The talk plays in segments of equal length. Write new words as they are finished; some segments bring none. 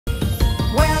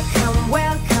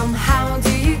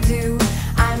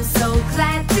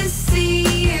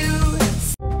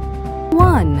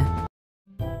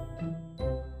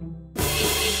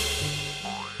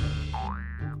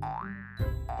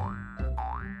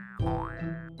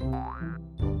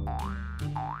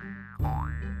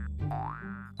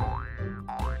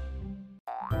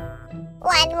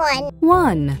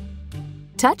1.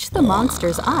 Touch the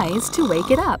monster's eyes to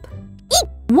wake it up.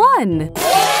 1.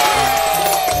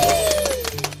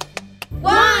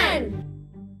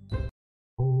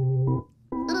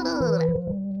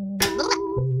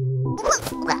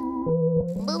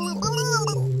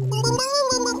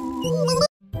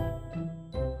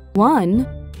 1,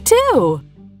 2.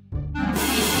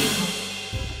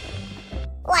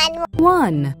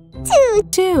 1,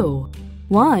 2.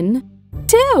 1,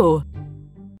 2.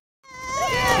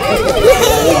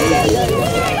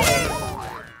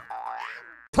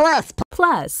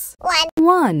 Plus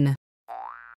 1.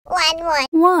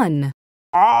 1.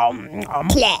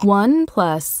 1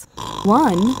 plus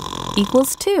 1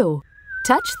 equals 2.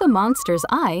 Touch the monster's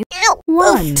eyes.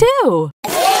 1, 2.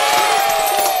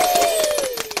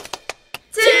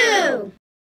 2.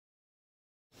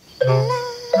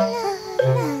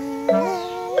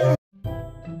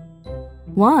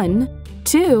 1,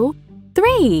 2,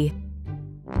 3.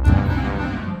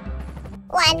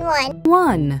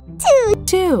 1,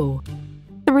 2,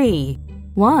 3.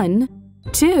 1,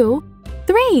 2,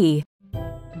 3.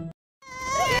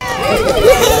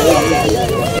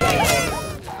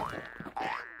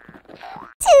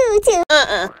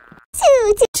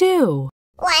 2.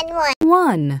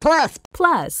 1 plus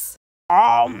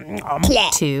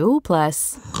 2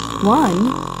 plus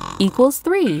 1 equals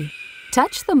 3.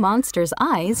 Touch the monster's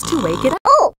eyes to wake it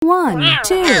up. 1,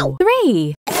 2,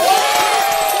 3.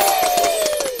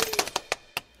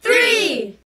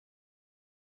 3.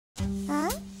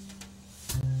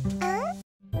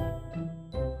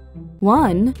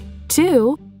 1,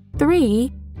 2,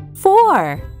 3,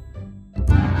 4.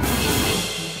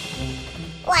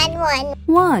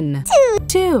 1,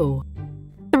 2,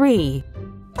 3,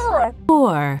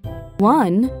 4.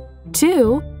 1,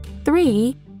 2,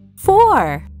 3,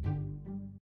 4.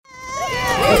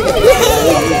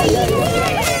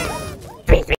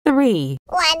 3.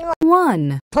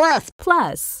 1 plus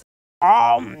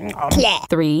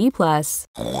 3 plus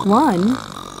 1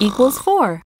 equals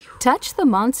 4. Touch the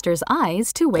monster's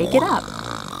eyes to wake it up.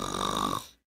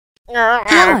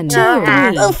 1, 2,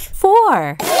 3,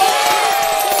 4.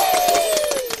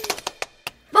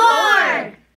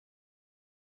 4.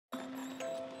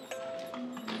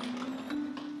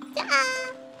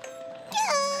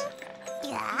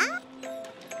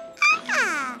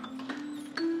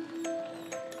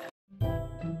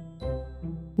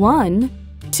 1,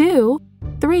 2,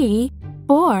 3,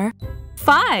 4,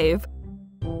 5.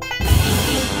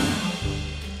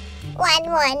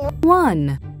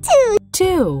 1,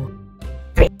 2,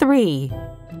 3,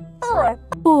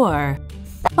 4,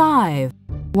 5.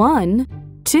 1,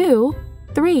 2,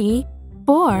 3,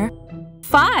 4,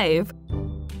 5.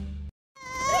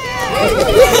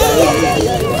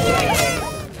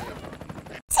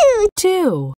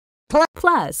 2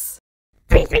 plus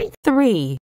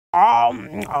 3.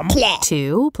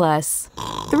 2 plus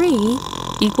 3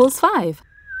 equals 5.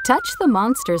 Touch the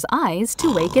monster's eyes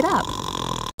to wake it up.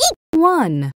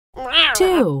 1,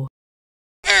 2,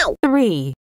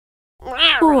 3,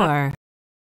 4,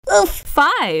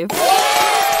 5.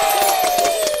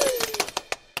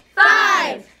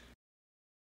 5.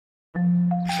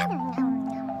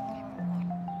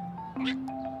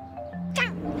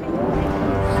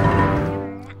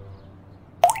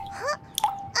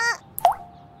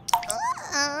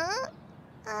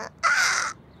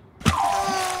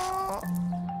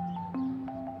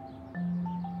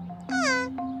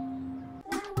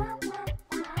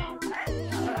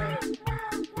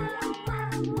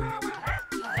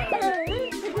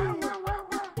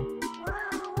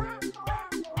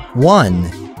 1.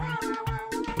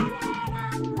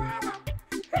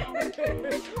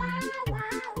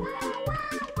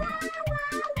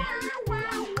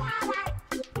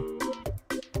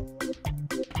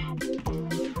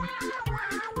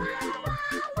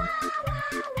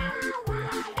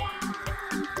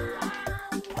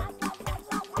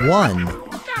 1.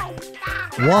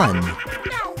 1.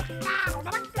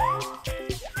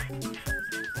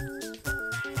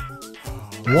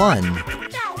 1.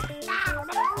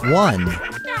 1. 1.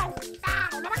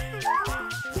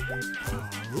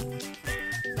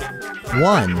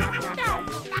 1.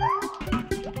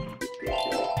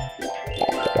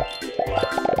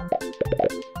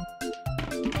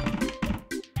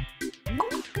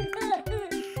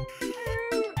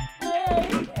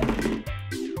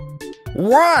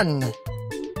 1.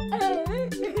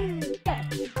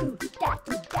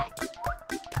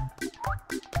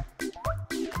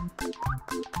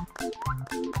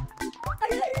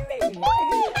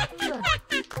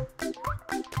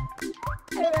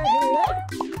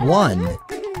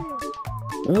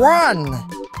 1.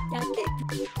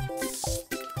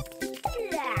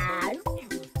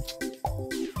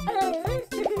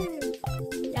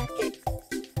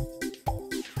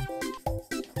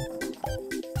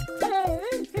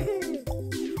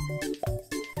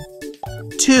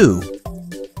 2,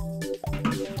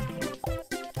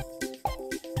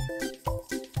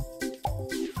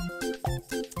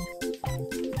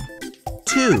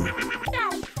 2,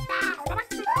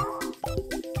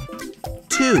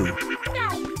 2,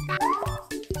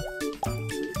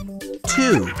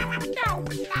 2,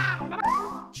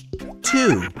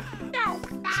 2,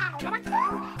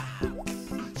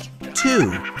 2.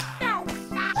 2.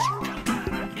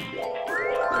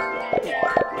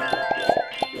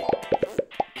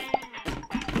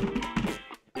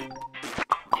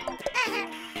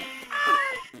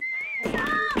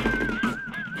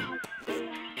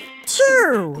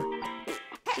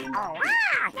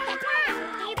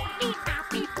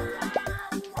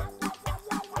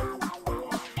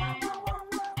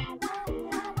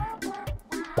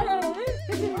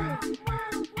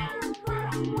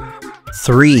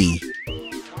 3,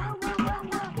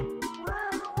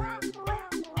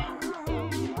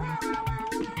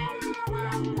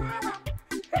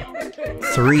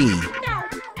 3,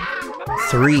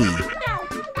 3,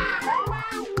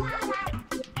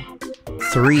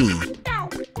 3,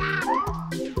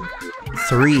 3,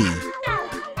 3.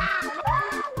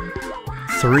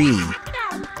 3.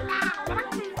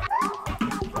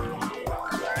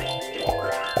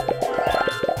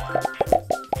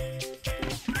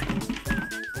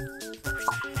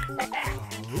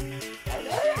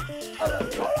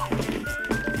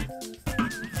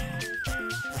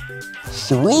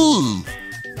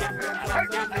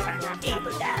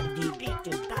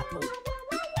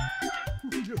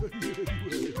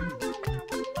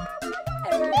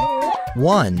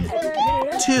 1,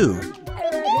 2,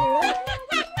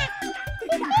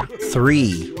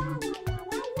 3,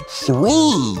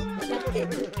 3.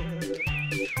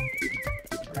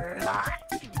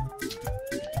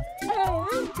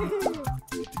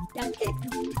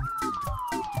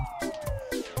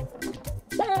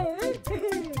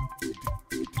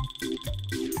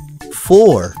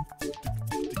 4,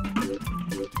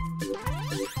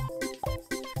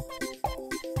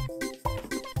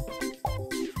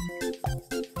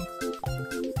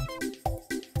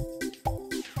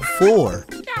 4,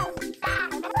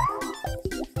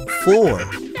 4,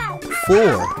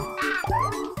 4,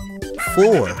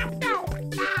 4,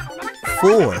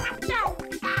 4.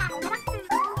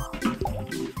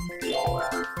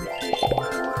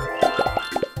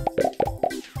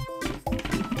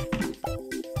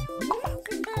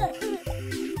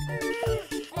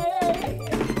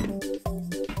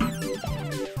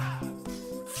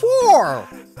 4.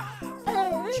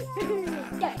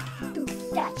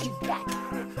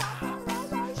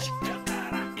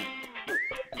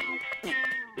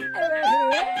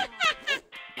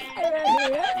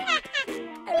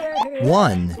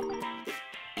 1,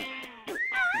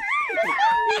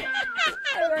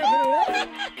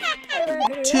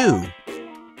 2,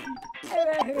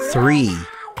 3,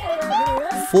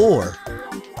 4,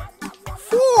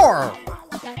 4.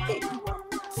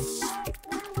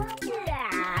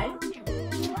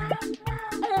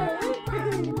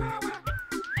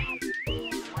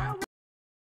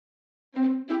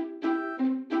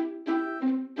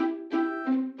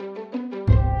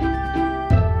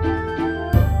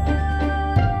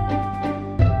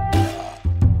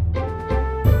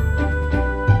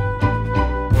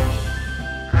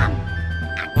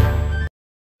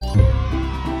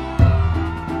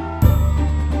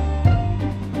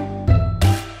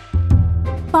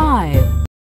 5.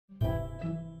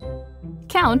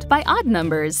 Count by odd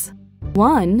numbers.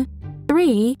 1,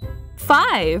 3,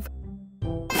 5.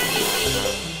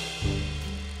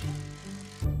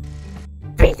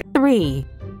 3.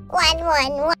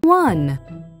 1.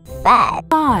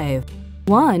 5.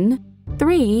 1,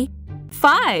 3,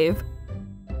 5.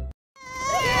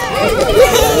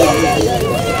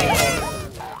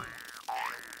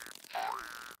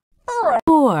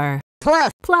 4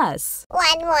 plus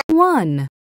 1.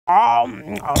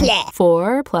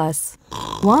 4 plus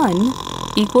 1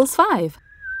 equals 5.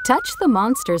 Touch the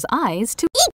monster's eyes to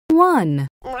 1,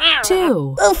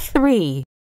 2, 3,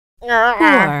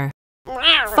 4,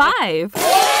 5. 5.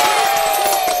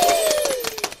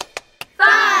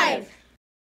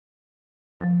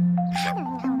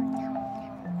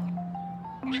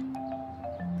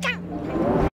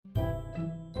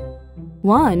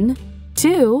 1,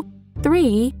 2,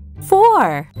 3,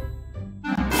 4.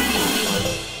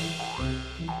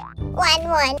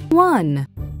 1,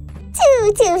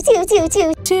 2,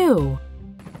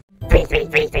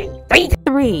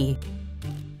 3,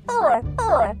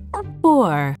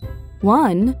 4.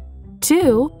 1,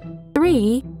 2,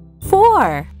 3,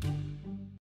 4.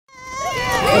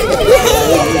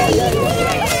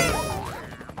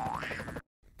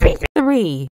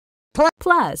 3 plus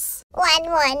plus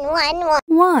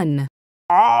 1.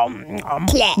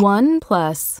 1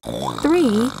 plus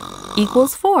 3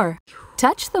 equals 4.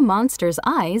 Touch the monster's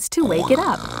eyes to wake it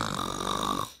up.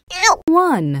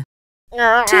 1,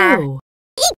 2,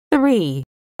 3,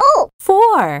 4.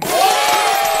 4.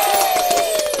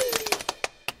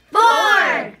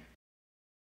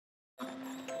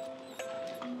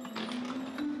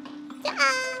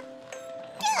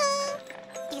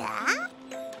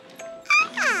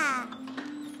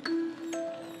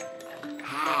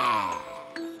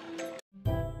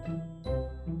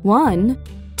 One,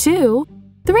 two,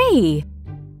 three.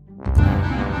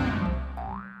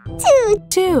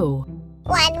 2.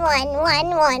 1.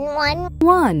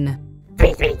 1.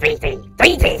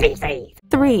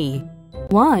 3.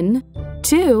 1,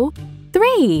 2,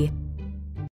 3.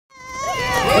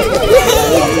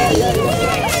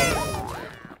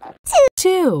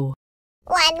 2.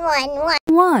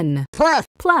 1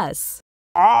 plus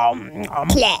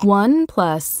 1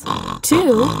 plus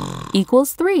 2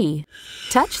 equals 3.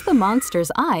 Touch the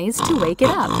monster's eyes to wake it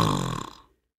up.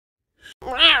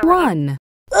 1,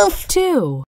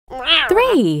 2,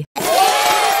 3.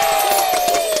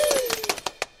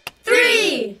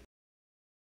 3.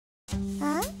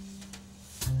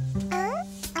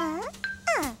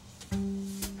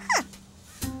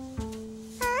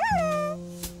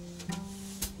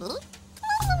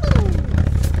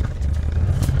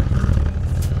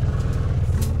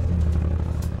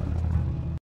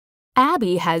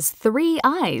 Abby has 3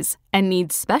 eyes and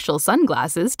needs special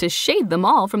sunglasses to shade them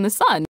all from the sun.